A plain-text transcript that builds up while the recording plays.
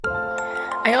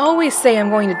I always say I'm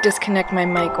going to disconnect my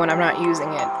mic when I'm not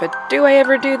using it, but do I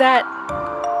ever do that?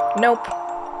 Nope.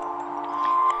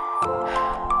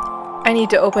 I need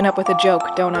to open up with a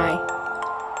joke, don't I?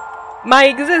 My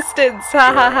existence! Ha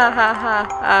ha ha ha ha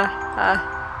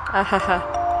ha ha ha.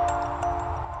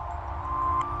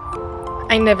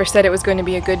 I never said it was going to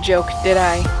be a good joke, did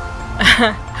I?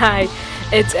 Hi,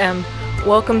 it's Em.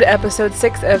 Welcome to episode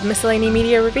 6 of Miscellany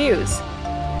Media Reviews.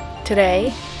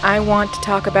 Today, I want to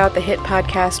talk about the hit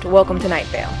podcast Welcome to Night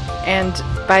Vale. And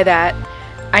by that,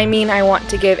 I mean I want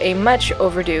to give a much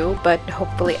overdue, but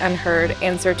hopefully unheard,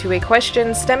 answer to a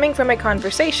question stemming from a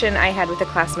conversation I had with a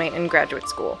classmate in graduate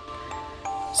school.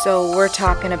 So we're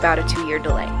talking about a 2-year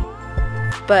delay.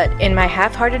 But in my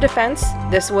half-hearted defense,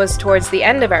 this was towards the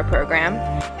end of our program,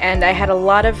 and I had a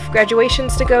lot of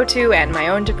graduations to go to and my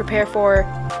own to prepare for.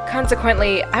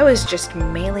 Consequently, I was just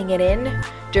mailing it in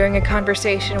during a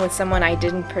conversation with someone I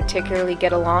didn't particularly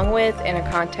get along with in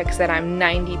a context that I'm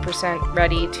 90%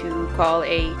 ready to call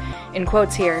a, in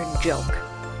quotes here, joke.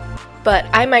 But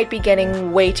I might be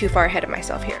getting way too far ahead of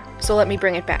myself here, so let me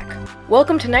bring it back.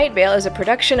 Welcome to Night Vale is a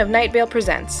production of Night Vale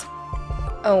Presents.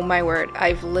 Oh my word,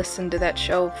 I've listened to that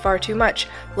show far too much.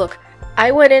 Look,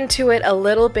 I went into it a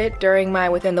little bit during my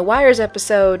Within the Wires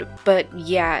episode, but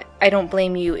yeah, I don't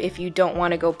blame you if you don't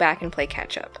want to go back and play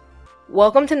catch-up.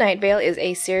 Welcome to Night Vale is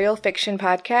a serial fiction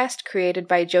podcast created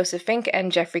by Joseph Fink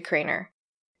and Jeffrey Cranor.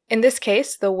 In this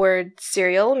case, the word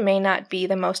serial may not be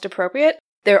the most appropriate.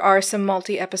 There are some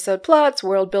multi-episode plots,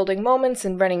 world-building moments,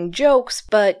 and running jokes,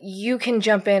 but you can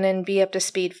jump in and be up to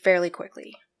speed fairly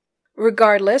quickly.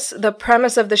 Regardless, the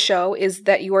premise of the show is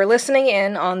that you are listening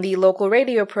in on the local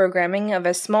radio programming of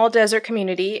a small desert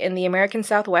community in the American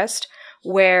Southwest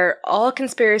where all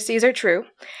conspiracies are true,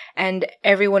 and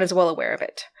everyone is well aware of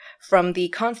it. From the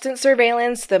constant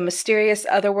surveillance, the mysterious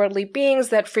otherworldly beings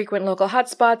that frequent local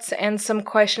hotspots, and some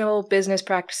questionable business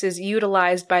practices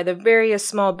utilized by the various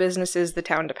small businesses the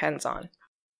town depends on.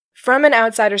 From an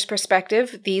outsider's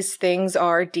perspective, these things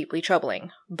are deeply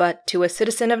troubling, but to a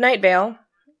citizen of Night Vale,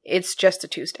 it's just a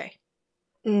Tuesday.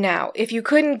 Now, if you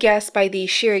couldn't guess by the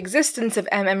sheer existence of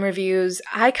MM reviews,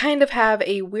 I kind of have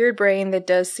a weird brain that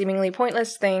does seemingly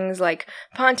pointless things like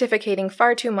pontificating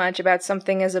far too much about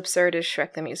something as absurd as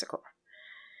Shrek the Musical.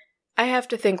 I have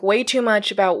to think way too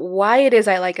much about why it is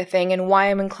I like a thing and why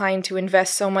I'm inclined to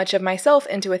invest so much of myself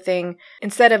into a thing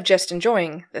instead of just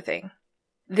enjoying the thing.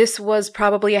 This was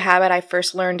probably a habit I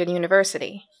first learned in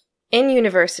university. In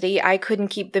university, I couldn't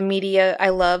keep the media I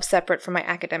love separate from my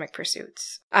academic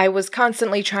pursuits. I was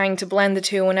constantly trying to blend the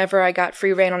two whenever I got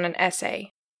free rein on an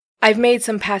essay. I've made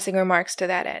some passing remarks to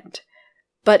that end.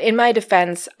 But in my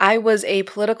defense, I was a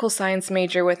political science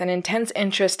major with an intense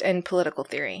interest in political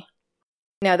theory.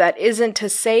 Now, that isn't to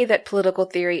say that political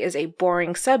theory is a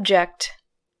boring subject.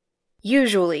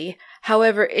 Usually,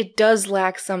 however, it does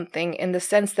lack something in the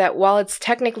sense that while it's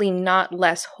technically not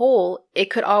less whole,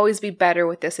 it could always be better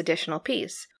with this additional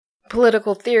piece.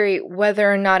 Political theory,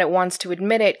 whether or not it wants to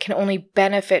admit it, can only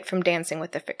benefit from dancing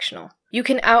with the fictional. You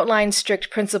can outline strict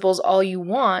principles all you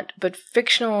want, but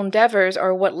fictional endeavors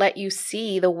are what let you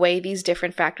see the way these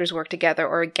different factors work together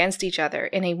or against each other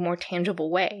in a more tangible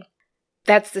way.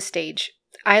 That's the stage.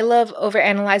 I love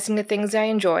overanalyzing the things I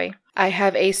enjoy. I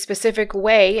have a specific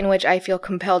way in which I feel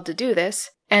compelled to do this,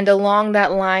 and along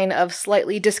that line of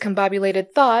slightly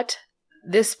discombobulated thought,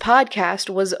 this podcast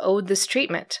was owed this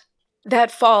treatment.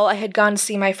 That fall, I had gone to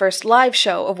see my first live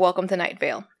show of Welcome to Night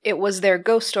Vale. It was their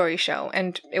ghost story show,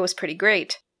 and it was pretty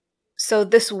great. So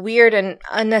this weird and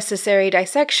unnecessary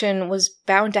dissection was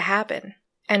bound to happen.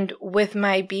 And with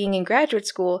my being in graduate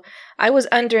school, I was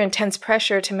under intense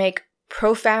pressure to make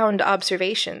profound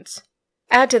observations.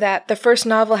 Add to that, the first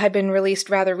novel had been released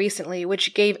rather recently,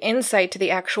 which gave insight to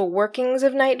the actual workings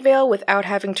of Night Vale without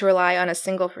having to rely on a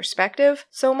single perspective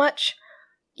so much.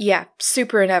 Yeah,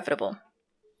 super inevitable.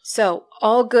 So,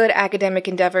 all good academic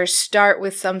endeavors start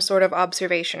with some sort of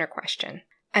observation or question.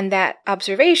 And that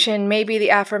observation may be the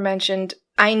aforementioned,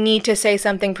 I need to say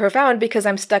something profound because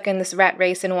I'm stuck in this rat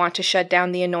race and want to shut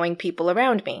down the annoying people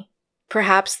around me.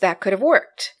 Perhaps that could have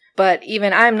worked, but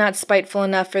even I'm not spiteful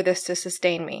enough for this to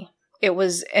sustain me. It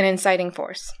was an inciting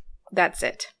force. That's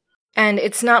it. And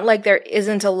it's not like there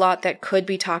isn't a lot that could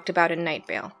be talked about in Night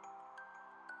Vale.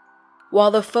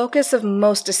 While the focus of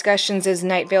most discussions is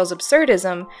Night Vale's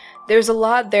absurdism, there's a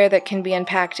lot there that can be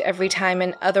unpacked every time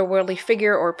an otherworldly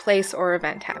figure or place or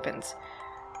event happens.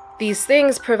 These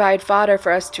things provide fodder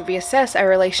for us to reassess our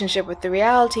relationship with the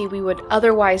reality we would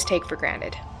otherwise take for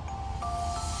granted.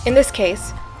 In this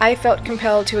case, I felt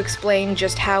compelled to explain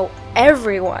just how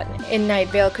everyone in Night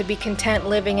Vale could be content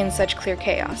living in such clear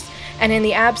chaos, and in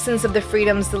the absence of the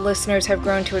freedoms the listeners have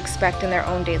grown to expect in their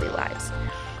own daily lives.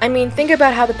 I mean, think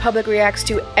about how the public reacts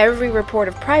to every report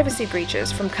of privacy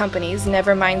breaches from companies,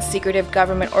 never mind secretive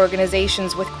government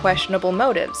organizations with questionable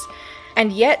motives.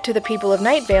 And yet, to the people of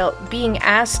Night Vale, being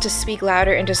asked to speak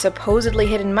louder into supposedly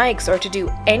hidden mics or to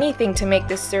do anything to make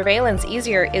this surveillance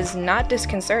easier is not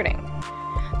disconcerting.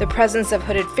 The presence of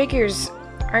hooded figures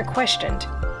aren't questioned.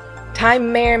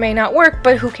 Time may or may not work,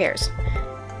 but who cares?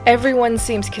 Everyone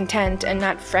seems content and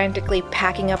not frantically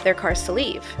packing up their cars to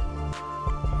leave.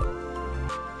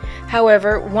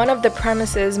 However, one of the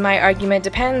premises my argument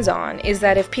depends on is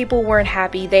that if people weren't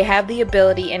happy, they have the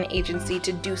ability and agency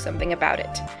to do something about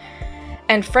it.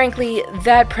 And frankly,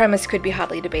 that premise could be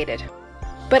hotly debated.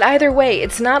 But either way,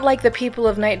 it's not like the people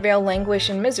of Night Vale languish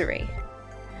in misery.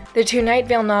 The two Night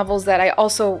Vale novels that I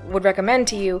also would recommend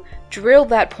to you drill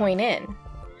that point in.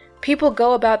 People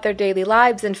go about their daily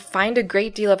lives and find a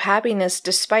great deal of happiness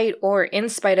despite or in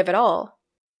spite of it all.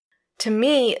 To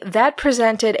me, that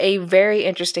presented a very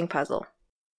interesting puzzle.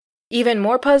 Even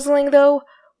more puzzling, though,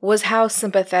 was how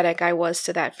sympathetic I was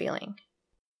to that feeling.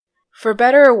 For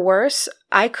better or worse,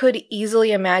 I could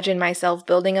easily imagine myself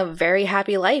building a very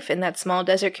happy life in that small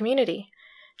desert community.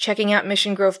 Checking out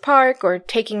Mission Grove Park, or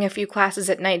taking a few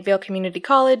classes at Night Vale Community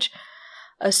College,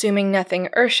 assuming nothing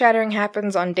earth-shattering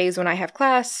happens on days when I have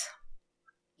class.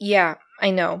 Yeah, I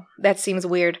know, that seems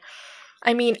weird.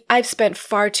 I mean, I've spent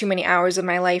far too many hours of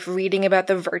my life reading about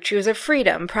the virtues of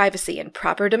freedom, privacy, and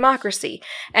proper democracy,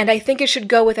 and I think it should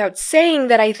go without saying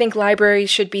that I think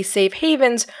libraries should be safe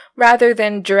havens rather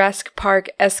than Jurassic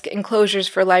Park-esque enclosures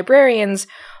for librarians,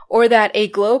 or that a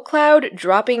glow cloud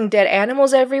dropping dead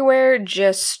animals everywhere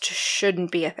just shouldn't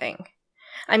be a thing.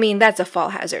 I mean, that's a fall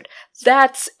hazard.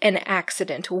 That's an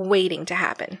accident waiting to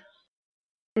happen.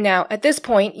 Now, at this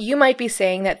point, you might be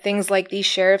saying that things like the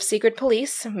sheriff's secret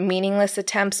police, meaningless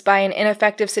attempts by an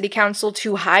ineffective city council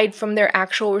to hide from their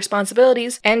actual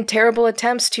responsibilities, and terrible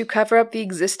attempts to cover up the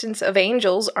existence of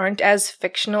angels aren't as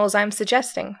fictional as I'm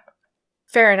suggesting.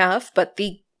 Fair enough, but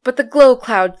the glow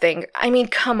cloud thing, I mean,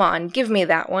 come on, give me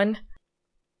that one.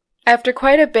 After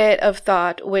quite a bit of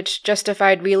thought, which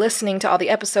justified re-listening to all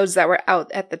the episodes that were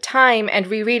out at the time and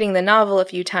rereading the novel a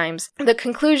few times, the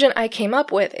conclusion I came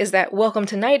up with is that Welcome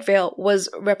to Night Vale was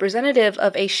representative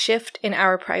of a shift in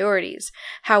our priorities,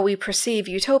 how we perceive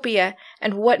utopia,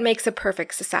 and what makes a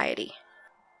perfect society.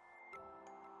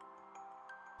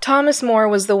 Thomas More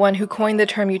was the one who coined the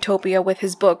term utopia with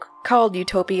his book, called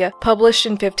Utopia, published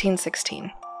in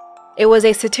 1516. It was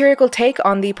a satirical take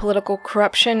on the political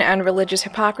corruption and religious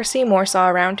hypocrisy More saw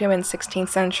around him in 16th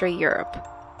century Europe.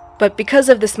 But because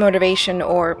of this motivation,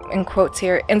 or, in quotes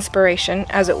here, inspiration,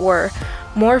 as it were,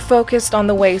 More focused on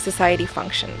the way society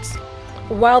functions.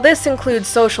 While this includes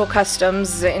social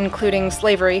customs, including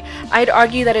slavery, I'd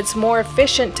argue that it's more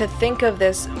efficient to think of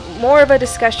this more of a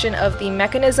discussion of the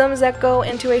mechanisms that go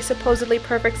into a supposedly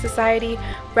perfect society,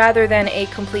 rather than a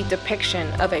complete depiction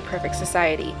of a perfect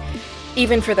society,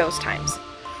 even for those times.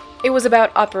 It was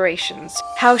about operations.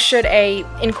 How should a,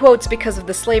 in quotes because of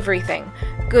the slavery thing,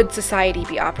 good society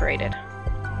be operated?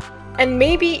 And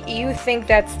maybe you think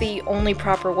that's the only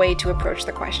proper way to approach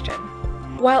the question.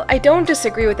 While I don't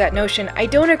disagree with that notion, I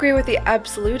don't agree with the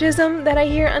absolutism that I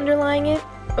hear underlying it.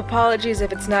 Apologies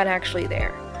if it's not actually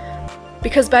there.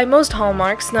 Because by most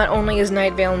hallmarks, not only is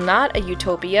Night Vale not a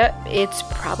utopia, it's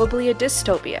probably a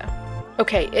dystopia.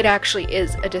 Okay, it actually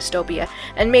is a dystopia,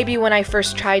 and maybe when I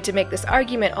first tried to make this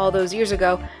argument all those years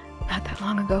ago, not that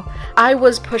long ago, I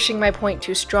was pushing my point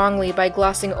too strongly by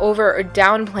glossing over or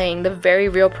downplaying the very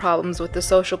real problems with the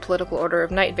social political order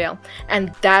of Night Vale,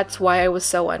 and that's why I was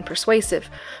so unpersuasive,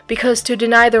 because to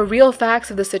deny the real facts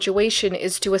of the situation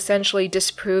is to essentially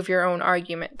disprove your own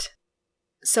argument.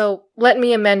 So, let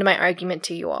me amend my argument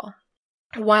to you all.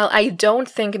 While I don't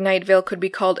think Night Vale could be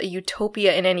called a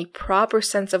utopia in any proper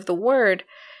sense of the word,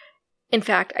 in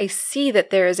fact, I see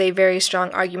that there is a very strong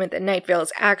argument that Night Vale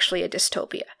is actually a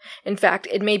dystopia. In fact,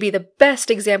 it may be the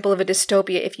best example of a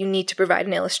dystopia if you need to provide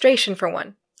an illustration for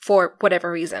one, for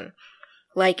whatever reason.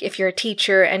 Like if you're a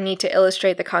teacher and need to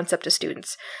illustrate the concept to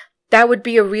students. That would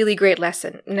be a really great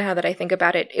lesson, now that I think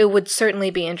about it. It would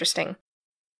certainly be interesting.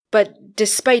 But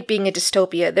despite being a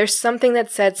dystopia, there's something that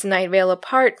sets Night Vale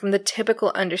apart from the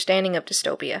typical understanding of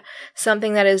dystopia,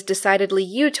 something that is decidedly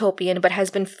utopian but has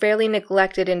been fairly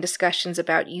neglected in discussions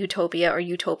about utopia or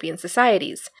utopian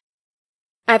societies.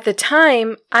 At the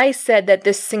time, I said that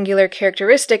this singular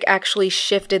characteristic actually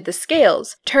shifted the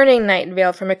scales, turning Night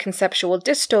Vale from a conceptual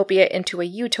dystopia into a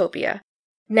utopia.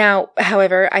 Now,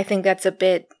 however, I think that's a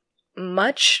bit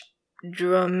much,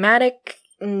 dramatic,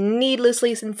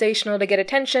 needlessly sensational to get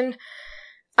attention.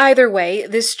 Either way,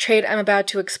 this trait I'm about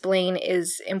to explain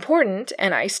is important,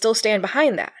 and I still stand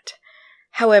behind that.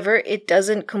 However, it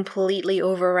doesn't completely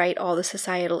overwrite all the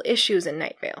societal issues in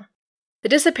Night Vale. The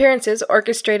disappearances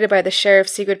orchestrated by the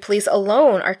Sheriff's secret police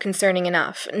alone are concerning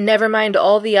enough, never mind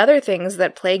all the other things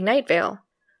that plague Night Vale.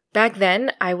 Back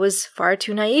then, I was far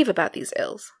too naive about these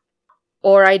ills.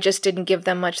 Or I just didn't give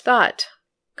them much thought.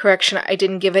 Correction, I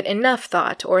didn't give it enough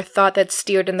thought, or thought that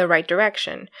steered in the right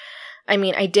direction. I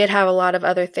mean, I did have a lot of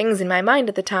other things in my mind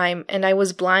at the time, and I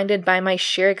was blinded by my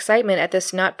sheer excitement at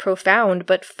this not profound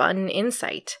but fun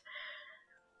insight.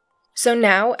 So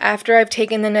now, after I've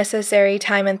taken the necessary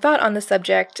time and thought on the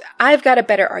subject, I've got a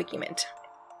better argument.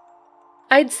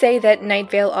 I'd say that Night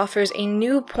Vale offers a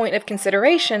new point of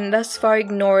consideration thus far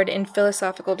ignored in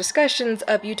philosophical discussions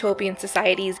of utopian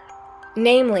societies.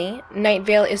 Namely, Night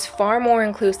Vale is far more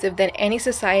inclusive than any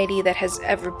society that has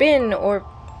ever been, or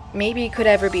maybe could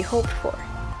ever be hoped for.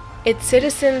 Its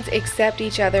citizens accept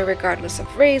each other regardless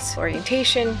of race,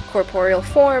 orientation, corporeal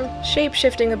form,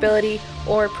 shape-shifting ability,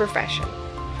 or profession.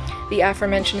 The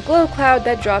aforementioned glow cloud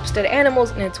that drops dead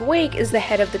animals in its wake is the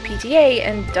head of the PTA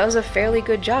and does a fairly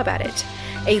good job at it.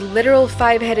 A literal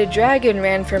 5-headed dragon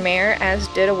ran for mayor, as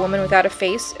did a woman without a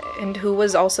face, and who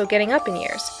was also getting up in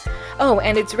years. Oh,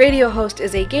 and its radio host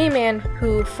is a gay man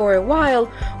who, for a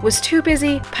while, was too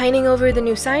busy pining over the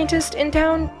new scientist in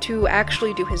town to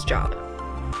actually do his job.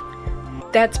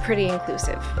 That's pretty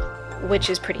inclusive, which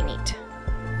is pretty neat.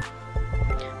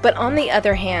 But on the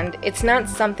other hand, it's not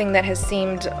something that has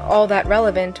seemed all that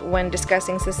relevant when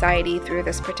discussing society through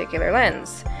this particular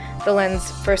lens, the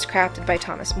lens first crafted by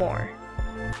Thomas More.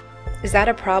 Is that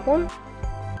a problem?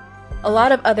 A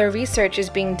lot of other research is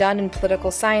being done in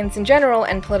political science in general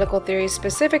and political theory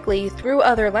specifically through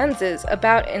other lenses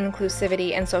about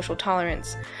inclusivity and social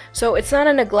tolerance, so it's not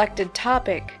a neglected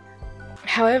topic.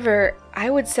 However,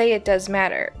 I would say it does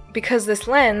matter, because this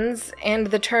lens and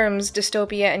the terms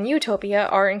dystopia and utopia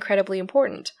are incredibly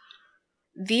important.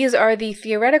 These are the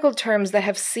theoretical terms that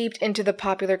have seeped into the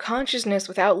popular consciousness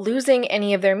without losing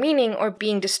any of their meaning or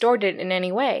being distorted in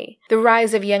any way. The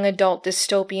rise of young adult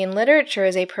dystopian literature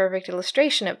is a perfect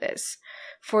illustration of this.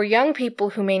 For young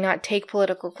people who may not take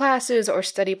political classes or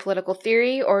study political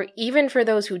theory, or even for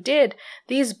those who did,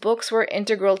 these books were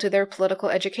integral to their political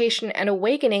education and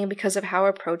awakening because of how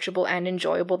approachable and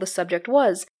enjoyable the subject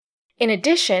was. In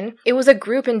addition, it was a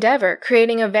group endeavor,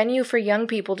 creating a venue for young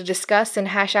people to discuss and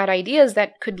hash out ideas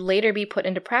that could later be put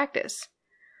into practice.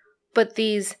 But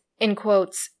these, in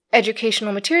quotes,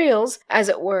 educational materials, as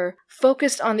it were,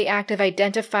 focused on the act of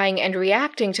identifying and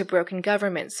reacting to broken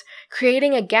governments,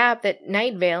 creating a gap that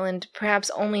Night Vale, and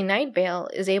perhaps only Night Vale,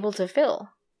 is able to fill.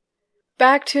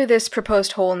 Back to this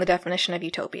proposed hole in the definition of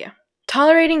utopia.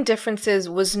 Tolerating differences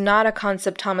was not a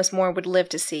concept Thomas More would live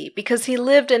to see, because he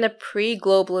lived in a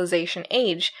pre-globalization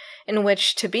age, in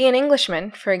which to be an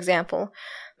Englishman, for example,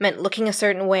 meant looking a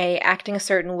certain way, acting a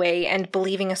certain way, and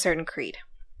believing a certain creed.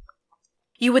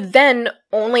 You would then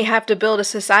only have to build a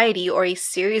society or a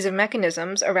series of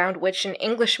mechanisms around which an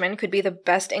Englishman could be the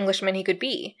best Englishman he could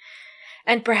be.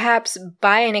 And perhaps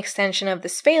by an extension of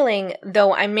this failing,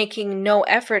 though I'm making no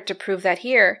effort to prove that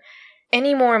here,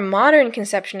 any more modern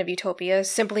conception of utopia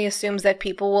simply assumes that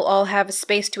people will all have a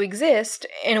space to exist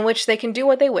in which they can do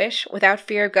what they wish without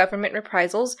fear of government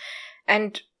reprisals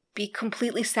and be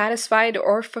completely satisfied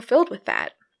or fulfilled with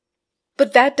that.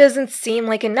 But that doesn't seem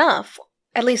like enough.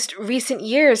 At least recent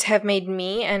years have made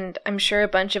me, and I'm sure a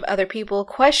bunch of other people,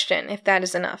 question if that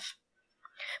is enough.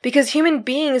 Because human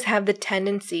beings have the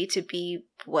tendency to be,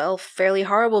 well, fairly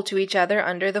horrible to each other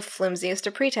under the flimsiest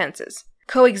of pretenses.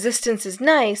 Coexistence is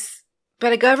nice,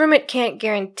 but a government can't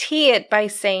guarantee it by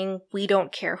saying, we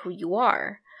don't care who you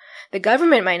are. The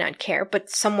government might not care, but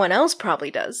someone else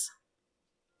probably does.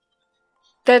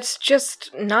 That's just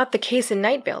not the case in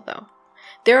Night Vale, though.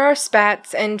 There are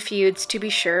spats and feuds, to be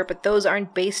sure, but those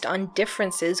aren't based on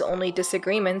differences, only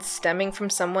disagreements stemming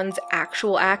from someone's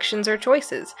actual actions or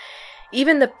choices.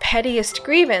 Even the pettiest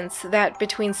grievance, that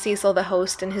between Cecil the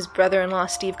host and his brother-in-law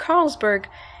Steve Carlsberg,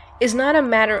 is not a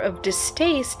matter of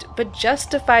distaste, but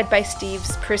justified by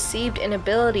Steve's perceived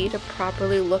inability to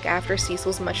properly look after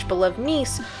Cecil's much-beloved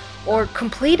niece, or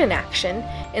complete an action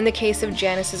in the case of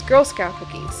Janice's Girl Scout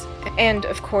cookies. And,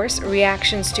 of course,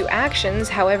 reactions to actions,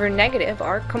 however negative,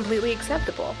 are completely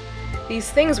acceptable.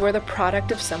 These things were the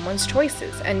product of someone's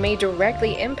choices, and may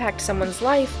directly impact someone's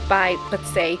life by, let's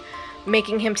say,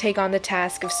 making him take on the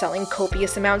task of selling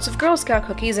copious amounts of Girl Scout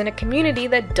cookies in a community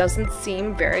that doesn't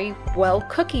seem very well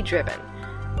cookie-driven.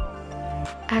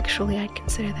 Actually, I'd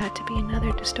consider that to be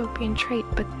another dystopian trait,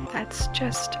 but that's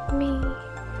just me.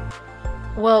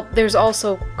 Well, there's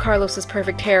also Carlos's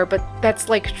perfect hair, but that's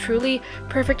like truly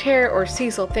perfect hair, or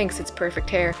Cecil thinks it's perfect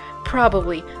hair.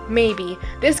 Probably. Maybe.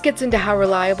 This gets into how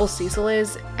reliable Cecil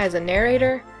is as a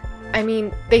narrator. I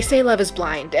mean, they say love is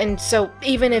blind, and so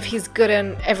even if he's good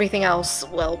in everything else,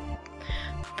 well,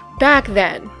 back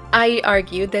then, I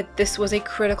argued that this was a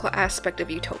critical aspect of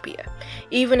Utopia,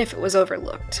 even if it was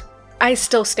overlooked. I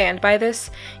still stand by this.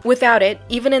 Without it,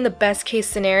 even in the best case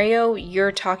scenario,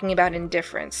 you're talking about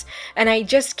indifference, and I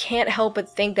just can't help but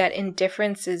think that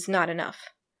indifference is not enough.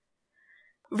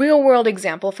 Real world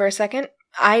example for a second.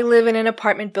 I live in an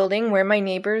apartment building where my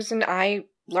neighbors and I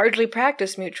largely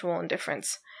practice mutual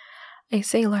indifference. I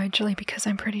say largely because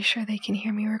I'm pretty sure they can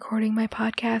hear me recording my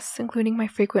podcasts, including my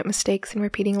frequent mistakes in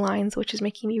repeating lines, which is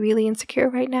making me really insecure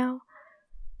right now.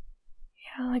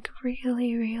 Yeah, like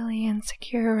really, really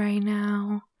insecure right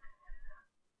now.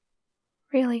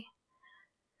 Really.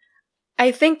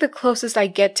 I think the closest I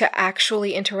get to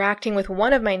actually interacting with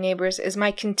one of my neighbors is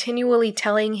my continually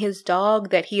telling his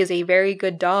dog that he is a very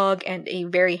good dog and a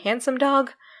very handsome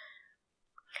dog.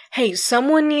 Hey,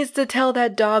 someone needs to tell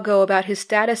that doggo about his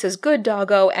status as good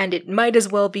doggo, and it might as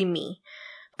well be me.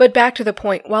 But back to the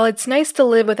point, while it's nice to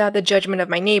live without the judgment of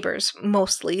my neighbors,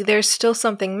 mostly, there's still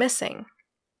something missing.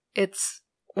 It's,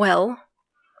 well,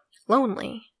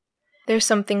 lonely. There's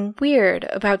something weird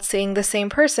about seeing the same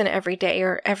person every day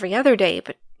or every other day,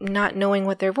 but not knowing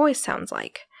what their voice sounds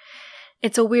like.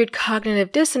 It's a weird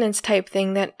cognitive dissonance type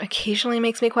thing that occasionally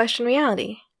makes me question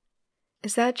reality.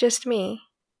 Is that just me?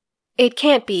 It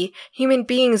can't be. Human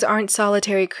beings aren't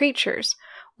solitary creatures.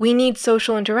 We need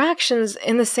social interactions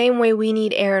in the same way we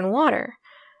need air and water.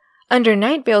 Under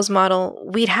Night Vale's model,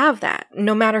 we'd have that,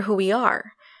 no matter who we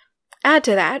are. Add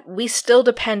to that, we still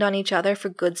depend on each other for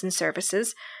goods and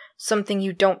services, something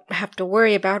you don't have to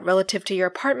worry about relative to your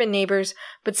apartment neighbors,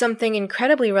 but something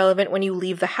incredibly relevant when you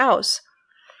leave the house.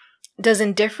 Does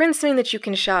indifference mean that you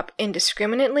can shop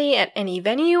indiscriminately at any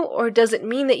venue, or does it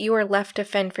mean that you are left to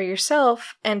fend for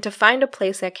yourself and to find a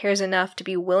place that cares enough to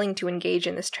be willing to engage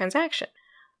in this transaction?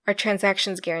 Are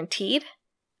transactions guaranteed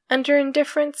under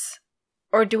indifference?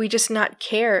 Or do we just not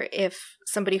care if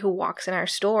somebody who walks in our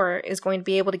store is going to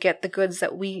be able to get the goods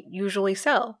that we usually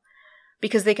sell?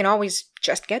 Because they can always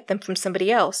just get them from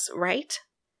somebody else, right?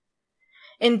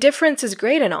 Indifference is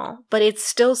great and all, but it's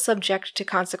still subject to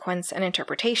consequence and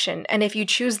interpretation, and if you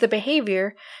choose the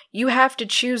behavior, you have to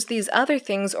choose these other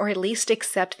things or at least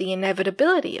accept the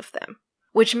inevitability of them,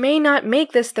 which may not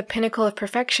make this the pinnacle of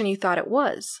perfection you thought it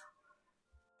was.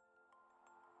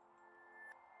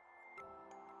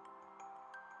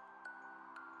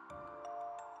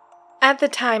 At the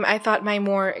time, I thought my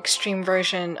more extreme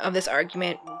version of this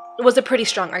argument was a pretty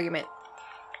strong argument.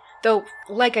 Though,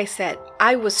 like I said,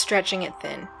 I was stretching it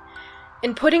thin.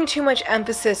 In putting too much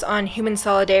emphasis on human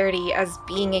solidarity as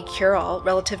being a cure-all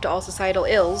relative to all societal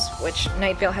ills, which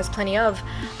Night Vale has plenty of,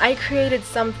 I created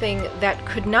something that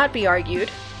could not be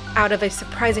argued out of a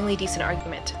surprisingly decent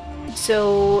argument.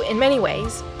 So, in many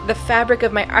ways, the fabric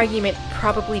of my argument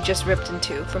probably just ripped in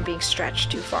two from being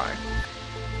stretched too far.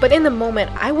 But in the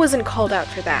moment, I wasn't called out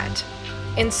for that.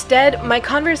 Instead, my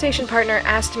conversation partner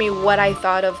asked me what I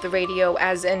thought of the radio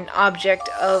as an object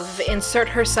of insert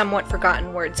her somewhat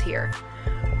forgotten words here.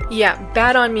 Yeah,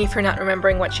 bad on me for not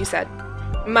remembering what she said.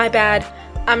 My bad,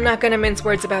 I'm not gonna mince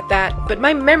words about that, but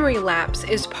my memory lapse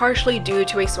is partially due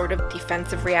to a sort of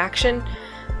defensive reaction,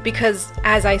 because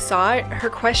as I saw it, her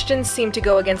questions seemed to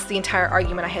go against the entire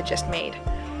argument I had just made.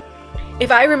 If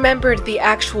I remembered the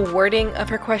actual wording of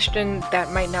her question,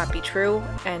 that might not be true,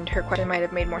 and her question might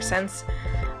have made more sense.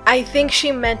 I think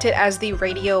she meant it as the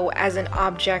radio as an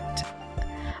object.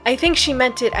 I think she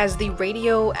meant it as the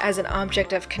radio as an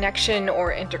object of connection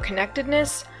or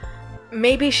interconnectedness.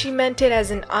 Maybe she meant it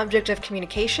as an object of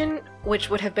communication,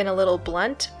 which would have been a little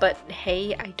blunt, but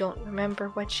hey, I don't remember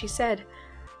what she said,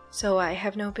 so I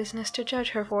have no business to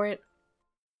judge her for it.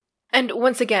 And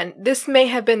once again, this may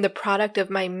have been the product of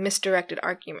my misdirected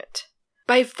argument.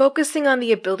 By focusing on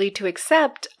the ability to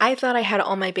accept, I thought I had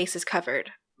all my bases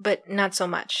covered, but not so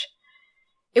much.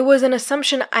 It was an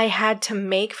assumption I had to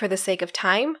make for the sake of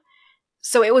time,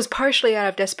 so it was partially out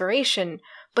of desperation,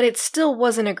 but it still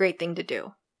wasn't a great thing to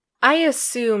do. I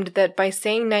assumed that by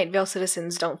saying Night Vale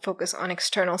citizens don't focus on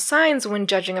external signs when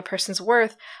judging a person's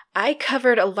worth, I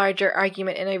covered a larger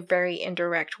argument in a very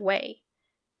indirect way.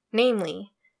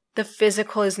 Namely, the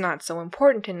physical is not so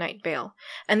important in Night Vale,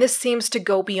 and this seems to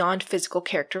go beyond physical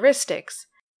characteristics.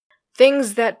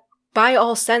 Things that, by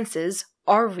all senses,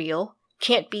 are real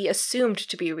can't be assumed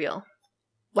to be real.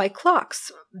 like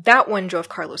clocks. That one drove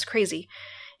Carlos crazy.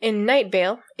 In Night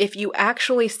Vale, if you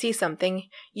actually see something,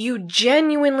 you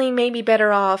genuinely may be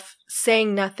better off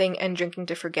saying nothing and drinking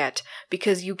to forget,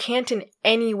 because you can't in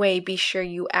any way be sure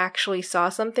you actually saw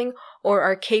something or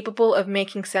are capable of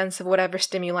making sense of whatever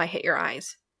stimuli hit your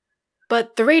eyes.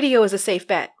 But the radio is a safe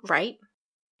bet, right?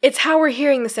 It's how we're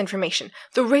hearing this information.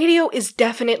 The radio is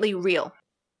definitely real.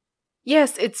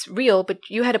 Yes, it's real, but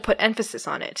you had to put emphasis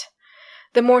on it.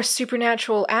 The more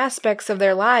supernatural aspects of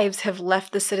their lives have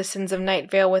left the citizens of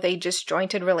Night Vale with a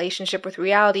disjointed relationship with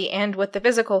reality and with the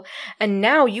physical, and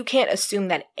now you can't assume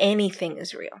that anything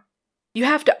is real. You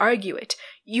have to argue it.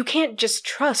 You can't just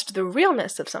trust the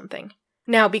realness of something.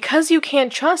 Now, because you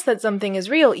can't trust that something is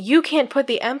real, you can't put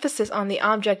the emphasis on the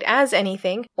object as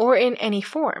anything or in any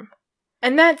form.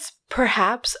 And that's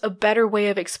perhaps a better way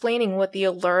of explaining what the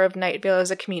allure of Night Vale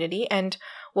as a community and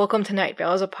Welcome to Night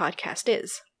Vale as a podcast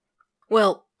is.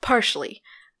 Well, partially.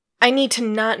 I need to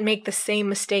not make the same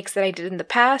mistakes that I did in the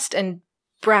past and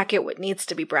bracket what needs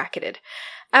to be bracketed.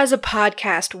 As a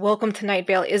podcast, Welcome to Night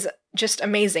Vale is just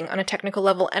amazing on a technical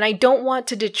level, and I don't want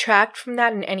to detract from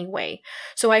that in any way,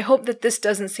 so I hope that this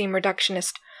doesn't seem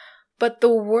reductionist. But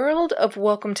the world of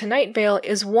Welcome to Night Vale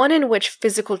is one in which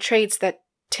physical traits that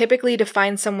typically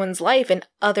define someone's life in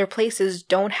other places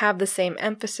don't have the same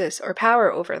emphasis or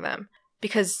power over them.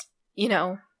 Because,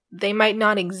 they might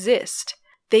not exist.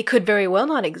 They could very well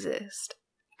not exist.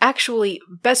 Actually,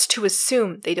 best to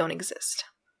assume they don't exist.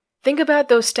 Think about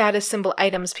those status symbol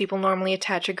items people normally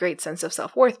attach a great sense of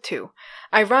self-worth to.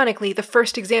 Ironically, the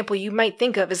first example you might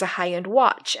think of is a high-end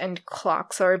watch, and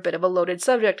clocks are a bit of a loaded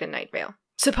subject in Night Vale.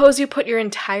 Suppose you put your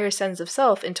entire sense of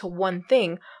self into one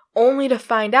thing, only to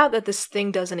find out that this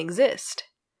thing doesn't exist.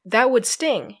 That would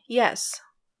sting, yes.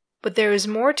 But there is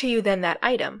more to you than that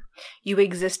item. You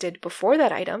existed before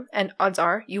that item, and odds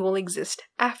are you will exist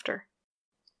after.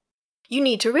 You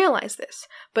need to realize this,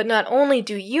 but not only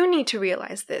do you need to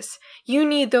realize this, you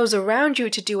need those around you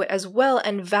to do it as well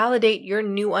and validate your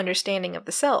new understanding of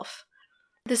the self.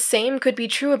 The same could be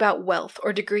true about wealth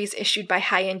or degrees issued by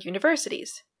high-end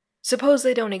universities. Suppose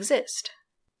they don't exist.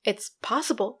 It's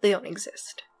possible they don't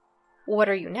exist. What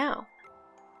are you now?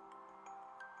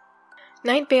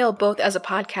 Night Vale, both as a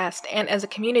podcast and as a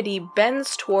community,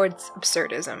 bends towards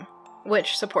absurdism,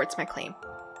 which supports my claim.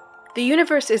 The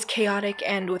universe is chaotic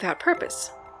and without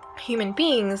purpose. Human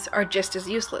beings are just as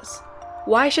useless.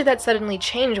 Why should that suddenly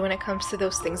change when it comes to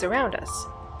those things around us?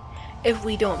 If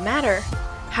we don't matter,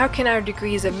 how can our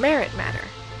degrees of merit matter?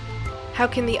 How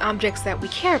can the objects that we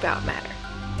care about matter?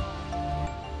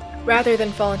 Rather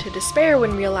than fall into despair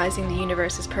when realizing the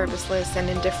universe is purposeless and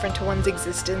indifferent to one's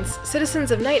existence,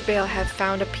 citizens of Night Vale have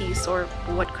found a peace, or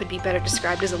what could be better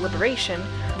described as a liberation,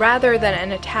 rather than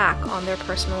an attack on their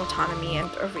personal autonomy and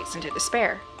a reason to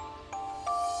despair.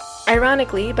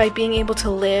 Ironically, by being able to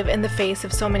live in the face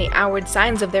of so many outward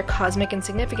signs of their cosmic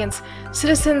insignificance,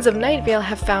 citizens of Night Vale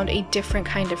have found a different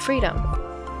kind of freedom.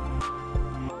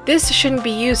 This shouldn't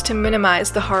be used to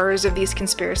minimize the horrors of these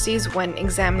conspiracies when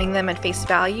examining them at face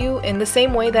value, in the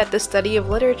same way that the study of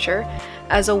literature,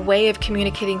 as a way of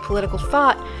communicating political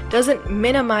thought, doesn't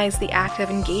minimize the act of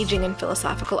engaging in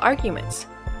philosophical arguments.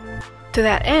 To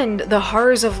that end, the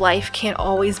horrors of life can't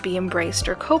always be embraced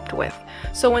or coped with,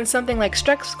 so when something like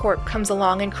StrexCorp comes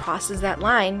along and crosses that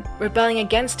line, rebelling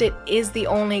against it is the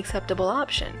only acceptable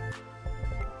option.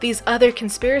 These other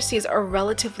conspiracies are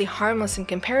relatively harmless in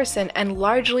comparison and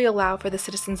largely allow for the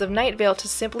citizens of Night Vale to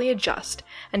simply adjust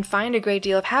and find a great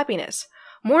deal of happiness,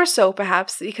 more so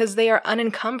perhaps because they are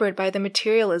unencumbered by the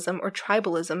materialism or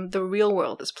tribalism the real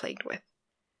world is plagued with.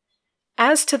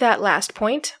 As to that last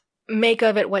point, make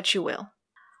of it what you will.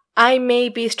 I may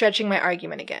be stretching my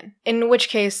argument again, in which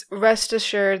case rest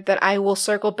assured that I will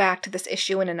circle back to this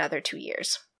issue in another 2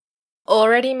 years.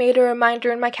 Already made a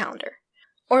reminder in my calendar.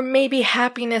 Or maybe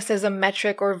happiness as a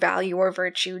metric or value or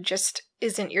virtue just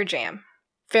isn't your jam.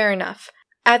 Fair enough.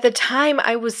 At the time,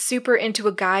 I was super into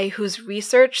a guy whose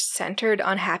research centered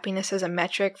on happiness as a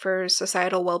metric for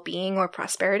societal well-being or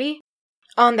prosperity.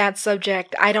 On that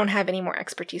subject, I don't have any more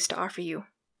expertise to offer you.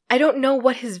 I don't know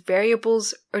what his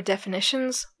variables or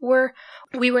definitions were.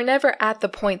 We were never at the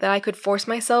point that I could force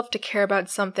myself to care about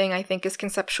something I think is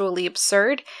conceptually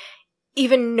absurd,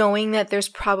 even knowing that there's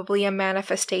probably a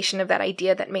manifestation of that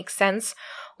idea that makes sense,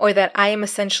 or that I am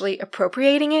essentially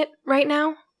appropriating it right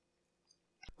now.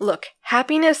 Look,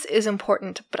 happiness is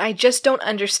important, but I just don't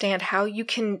understand how you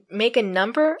can make a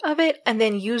number of it and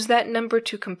then use that number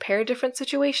to compare different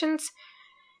situations.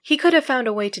 He could have found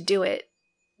a way to do it,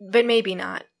 but maybe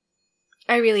not.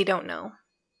 I really don't know.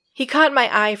 He caught my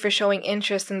eye for showing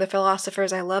interest in the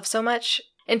philosophers I love so much,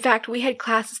 In fact, we had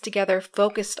classes together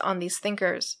focused on these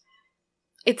thinkers.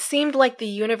 It seemed like the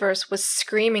universe was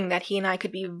screaming that he and I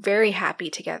could be very happy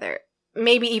together,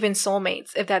 maybe even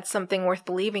soulmates, if that's something worth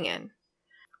believing in.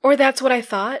 Or that's what I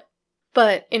thought,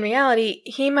 but in reality,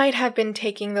 he might have been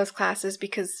taking those classes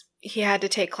because he had to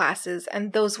take classes,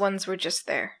 and those ones were just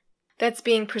there. That's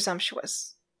being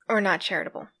presumptuous, or not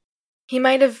charitable. He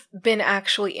might have been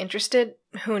actually interested,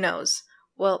 who knows?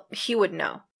 Well, he would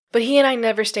know. But he and I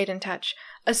never stayed in touch,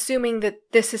 assuming that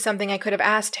this is something I could have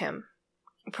asked him.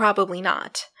 Probably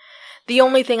not. The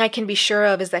only thing I can be sure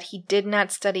of is that he did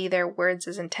not study their words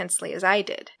as intensely as I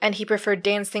did, and he preferred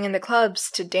dancing in the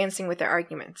clubs to dancing with their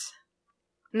arguments.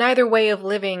 Neither way of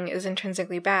living is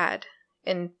intrinsically bad,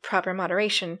 in proper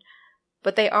moderation,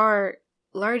 but they are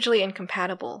largely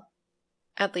incompatible.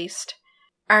 At least,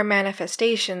 our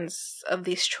manifestations of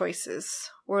these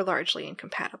choices were largely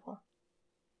incompatible.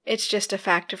 It's just a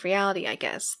fact of reality, I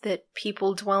guess, that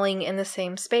people dwelling in the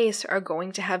same space are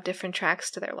going to have different tracks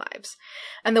to their lives,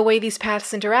 and the way these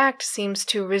paths interact seems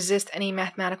to resist any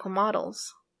mathematical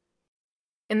models.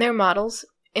 In their models,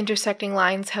 intersecting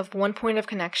lines have one point of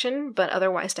connection, but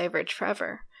otherwise diverge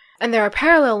forever. And there are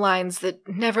parallel lines that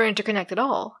never interconnect at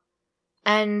all.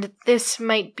 And this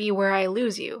might be where I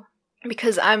lose you,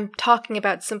 because I'm talking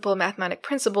about simple mathematic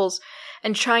principles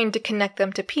and trying to connect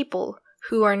them to people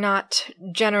who are not,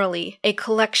 generally, a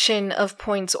collection of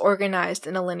points organized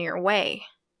in a linear way.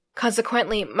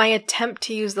 Consequently, my attempt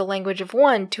to use the language of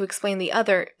one to explain the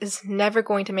other is never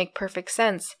going to make perfect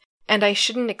sense, and I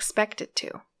shouldn't expect it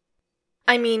to.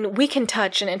 I mean, we can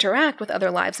touch and interact with other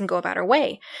lives and go about our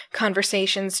way.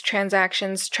 Conversations,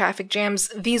 transactions, traffic jams,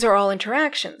 these are all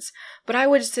interactions. But I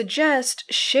would suggest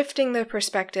shifting the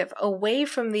perspective away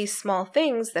from these small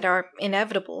things that are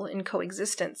inevitable in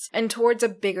coexistence and towards a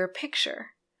bigger picture.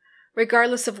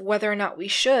 Regardless of whether or not we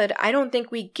should, I don't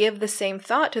think we give the same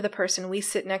thought to the person we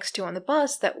sit next to on the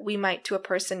bus that we might to a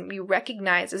person we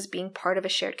recognize as being part of a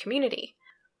shared community.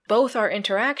 Both are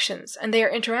interactions, and they are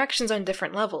interactions on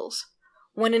different levels.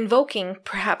 When invoking,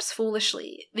 perhaps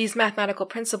foolishly, these mathematical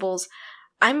principles,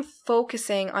 I'm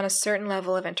focusing on a certain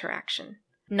level of interaction.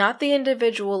 Not the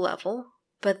individual level,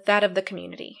 but that of the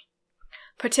community.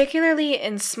 Particularly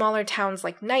in smaller towns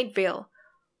like Night Vale,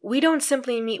 we don't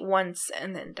simply meet once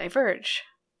and then diverge.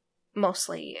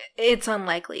 Mostly, it's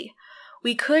unlikely.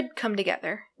 We could come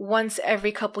together once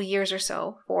every couple years or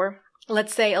so for,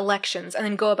 let's say, elections and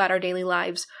then go about our daily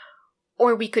lives.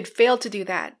 Or we could fail to do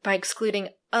that by excluding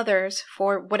others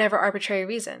for whatever arbitrary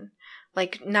reason,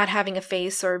 like not having a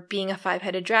face or being a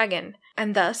five-headed dragon,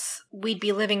 and thus we'd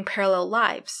be living parallel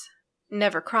lives,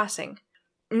 never crossing.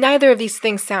 Neither of these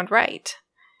things sound right,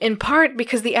 in part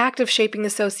because the act of shaping the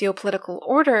socio-political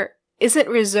order isn't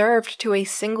reserved to a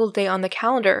single day on the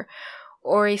calendar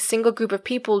or a single group of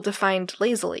people defined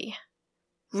lazily.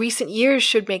 Recent years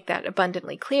should make that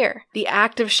abundantly clear. The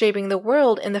act of shaping the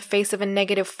world in the face of a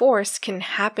negative force can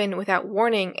happen without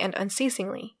warning and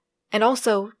unceasingly, and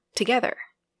also together.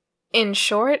 In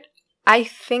short, I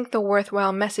think the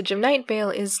worthwhile message of Night Vale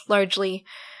is largely,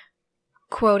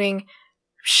 quoting,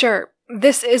 "Sure,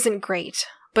 this isn't great,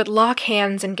 but lock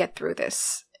hands and get through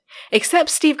this. Except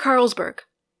Steve Carlsberg."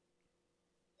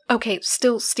 Okay,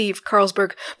 still Steve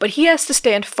Carlsberg, but he has to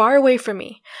stand far away from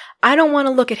me. I don't want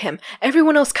to look at him.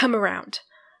 Everyone else come around.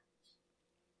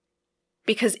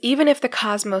 Because even if the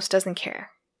cosmos doesn't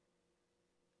care,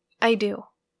 I do.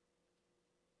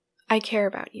 I care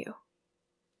about you.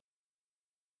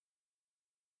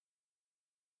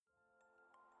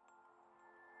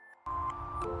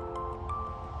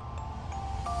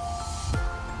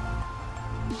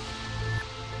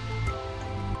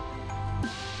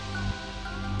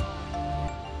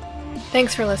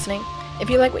 Thanks for listening. If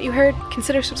you like what you heard,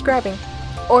 consider subscribing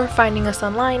or finding us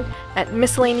online at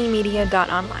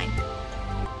miscellanymedia.online.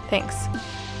 Thanks.